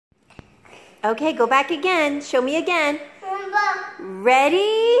Okay, go back again. Show me again.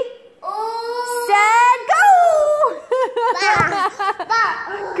 Ready, set, go!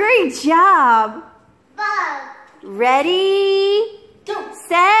 Great job. Ready,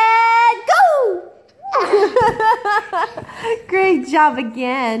 set, go! Great job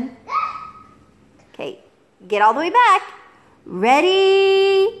again. Okay, get all the way back.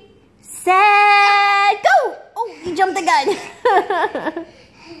 Ready, set, go! Oh, you jumped the gun.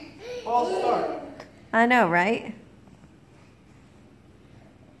 False start. I know, right?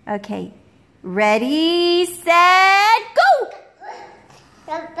 Okay. Ready, set, go!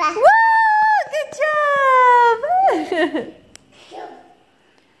 Woo! Good job!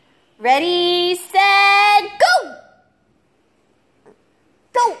 Ready, set, go!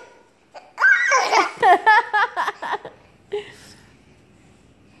 Go!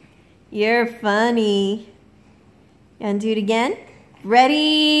 You're funny. You want to do it again?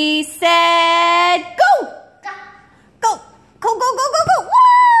 Ready, set, go! Go! Go, go, go, go, go!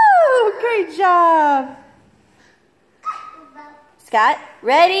 Woo! Great job! Scott,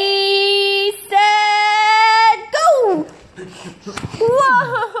 ready, set, go!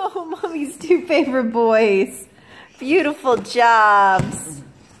 Whoa! Mommy's two favorite boys. Beautiful jobs.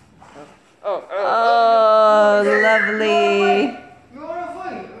 Oh, lovely.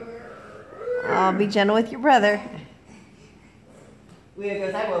 Oh, be gentle with your brother.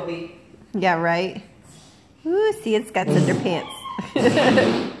 Because I will be. Yeah, right. Ooh, see, it's Scott's underpants.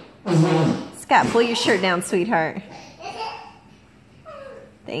 Scott, pull your shirt down, sweetheart.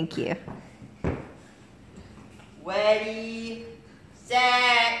 Thank you. Ready,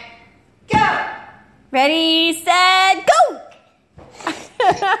 set, go! Ready, set, go!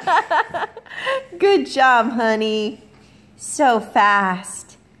 Good job, honey. So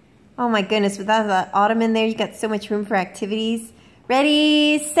fast. Oh my goodness, without the autumn in there, you got so much room for activities.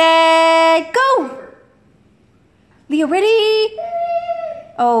 Ready, set, go! Leo, ready?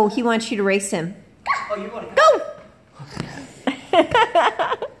 Oh, he wants you to race him. Oh, you want to go?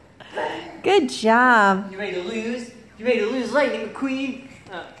 Good job. You ready to lose? You ready to lose, Lightning McQueen?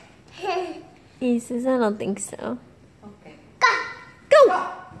 He says, I don't think so. Okay.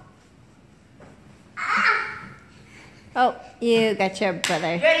 Go! Oh, you got your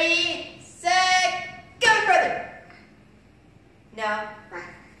brother. Ready, set, go, brother! Now,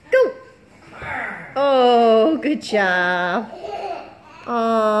 go! Oh, good job.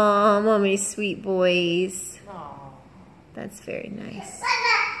 Oh, mommy's sweet boys. Aww. That's very nice.